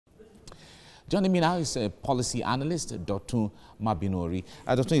Joining me now is a policy analyst, Dr. Mabinori.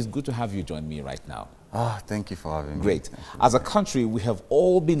 Dr. It's good to have you join me right now. Thank you for having me. Great. As a country, we have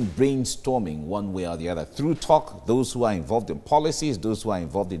all been brainstorming one way or the other through talk, those who are involved in policies, those who are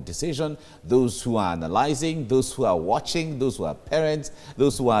involved in decision, those who are analyzing, those who are watching, those who are parents,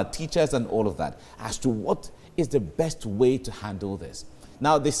 those who are teachers and all of that, as to what is the best way to handle this.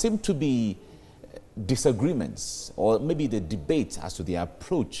 Now, there seem to be disagreements or maybe the debate as to the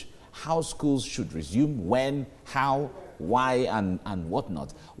approach, how schools should resume, when, how, why, and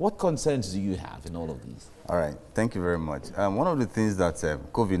whatnot. What concerns do you have in all of these? All right, thank you very much. One of the things that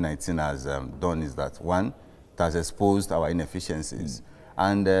COVID-19 has done is that, one, it has exposed our inefficiencies.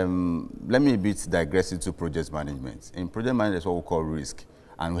 And let me a bit digress into project management. In project management, it's what we call risk.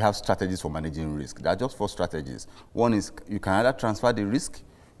 And we have strategies for managing risk. There are just 4 strategies. One is you can either transfer the risk,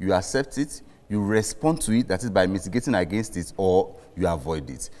 you accept it, you respond to it, that is by mitigating against it, or you avoid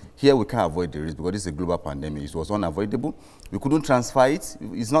it. Here we can't avoid the risk because this is a global pandemic. It was unavoidable. We couldn't transfer it.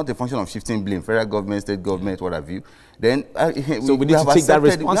 It's not a function of shifting blame, federal government, state government, what have you. Then so we need to take that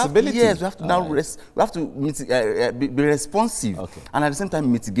responsibility. Yes, we have to now we have to be responsive, and at the same time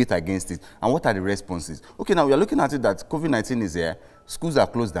mitigate against it. And what are the responses? Okay, now we are looking at it that COVID-19 is here. Schools are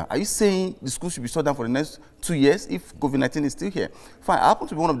closed down. Are you saying the schools should be shut down for the next 2 years if COVID-19 is still here? Fine. I happen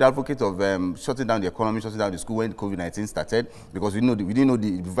to be one of the advocates of shutting down the economy, shutting down the school when COVID-19 started, because we didn't know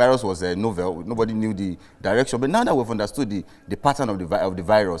the virus was novel. Nobody knew the direction. But now that we've understood the pattern of the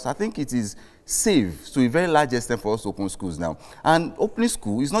virus, I think it is safe to a very large extent for us to open schools now. And opening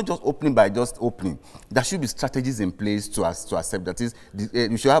school is not just opening by just opening. There should be strategies in place to accept that.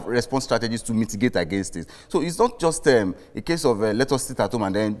 We should have response strategies to mitigate against it. So it's not just a case of let us sit at home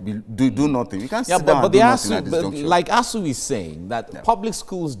and then do nothing. You can't sit down and do nothing at this juncture. Like Asu is saying, that public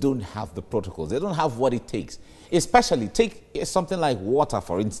schools don't have the protocols. They don't have what it takes. Especially, take something like water,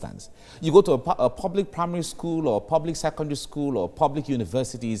 for instance. You go to a public primary school or public secondary school or public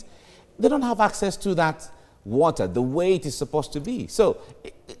universities, they don't have access to that water the way it is supposed to be. So,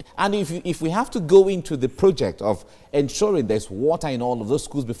 and if we have to go into the project of ensuring there's water in all of those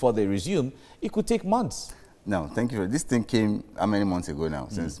schools before they resume, it could take months. No, thank you. This thing came how many months ago now?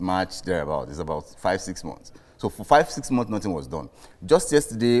 Since March, thereabout. It's about 5-6 months. So for 5-6 months, nothing was done. Just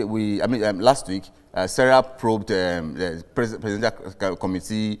yesterday, last week, Sarah probed the Presidential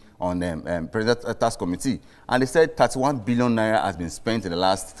Committee on Presidential Task Committee, and they said 31 billion naira has been spent in the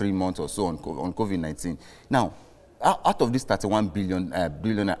last 3 months or so on COVID-19. Now, out of this 31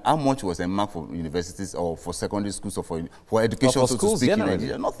 billion, how much was earmarked for universities or for secondary schools or for education, so to speak, in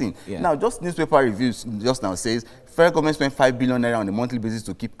Nigeria? Nothing. Yeah. Now, just newspaper reviews just now says federal government spent 5 billion naira on a monthly basis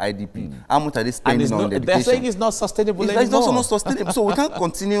to keep IDP. How much are they spending on education? They're saying it's not sustainable anymore. It's also not sustainable. So we can't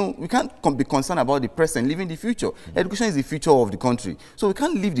continue. We can't be concerned about the present, living the future. Education is the future of the country. So we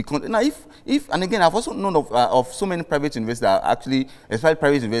can't leave the country. Now, and again, I've also known of so many private universities that are actually, especially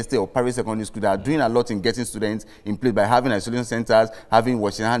private university or private secondary school, that are doing a lot in getting students in place by having isolation centers, having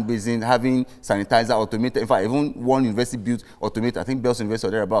washing hand basins, having sanitizer automated. In fact, even one university built automated, I think Bells University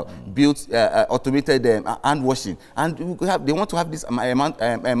or thereabout, built automated hand washing. And they want to have this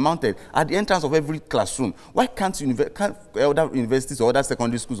mounted at the entrance of every classroom. Why can't other universities or other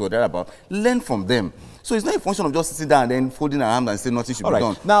secondary schools or thereabout learn from them? So it's not a function of just sitting down and then folding our arms and saying nothing should be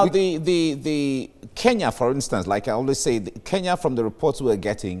done. Now, the Kenya, for instance, like I always say, Kenya, from the reports we're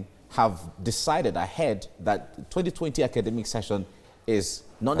getting, have decided ahead that 2020 academic session is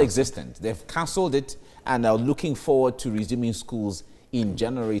non-existent. They've cancelled it and are looking forward to resuming schools in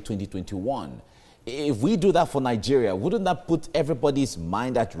January 2021. If we do that for Nigeria, wouldn't that put everybody's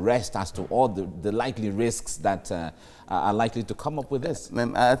mind at rest as to all the likely risks that are likely to come up with this?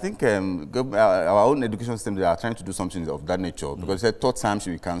 I think our own education system, they are trying to do something of that nature, because they said third term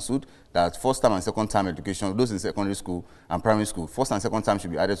should be cancelled, that first term and second term education, those in secondary school and primary school, first and second term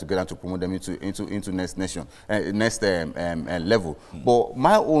should be added together to promote them into next level. But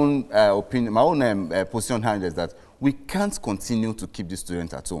my own opinion, my own position on is that we can't continue to keep these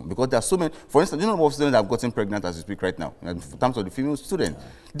students at home, because there are so many. For instance, you know what students have gotten pregnant as we speak right now, in terms of the female students.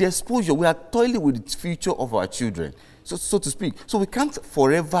 The exposure, we are toiling with the future of our children, so to speak. So we can't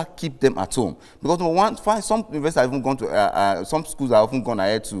forever keep them at home, because number one, some universities have even gone to, some schools have often gone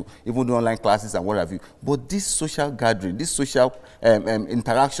ahead to even do online classes and what have you. But this social gathering, this social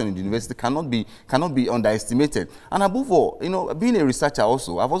interaction in the university cannot be underestimated. And above all, you know, being a researcher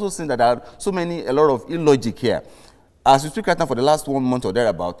also, I've also seen that there are a lot of illogic here. As we speak right now, for the last 1 month or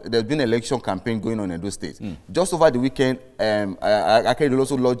thereabout, there's been an election campaign going on in those states. Just over the weekend, Akere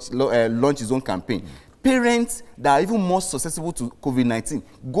also launched his own campaign. parents that are even more susceptible to COVID-19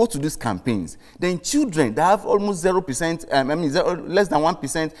 go to these campaigns. Then children that have almost 0%, less than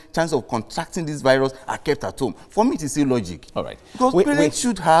 1% chance of contracting this virus are kept at home. For me, it is illogic. All right. Because parents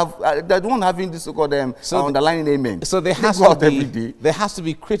should have, they don't having this so-called underlying amen. So there has to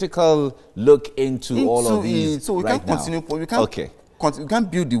be critical look into all of these. So we right can't continue. We can't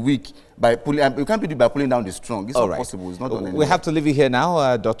build the weak by pulling. We can't build it by pulling down the strong. It's not possible. It's not done anymore. We have to leave it here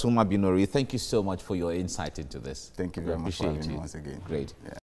now. Dr. Umar Binori, thank you so much for your insight into this. Thank you very much for having me once again. Great.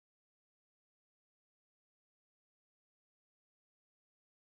 Yeah.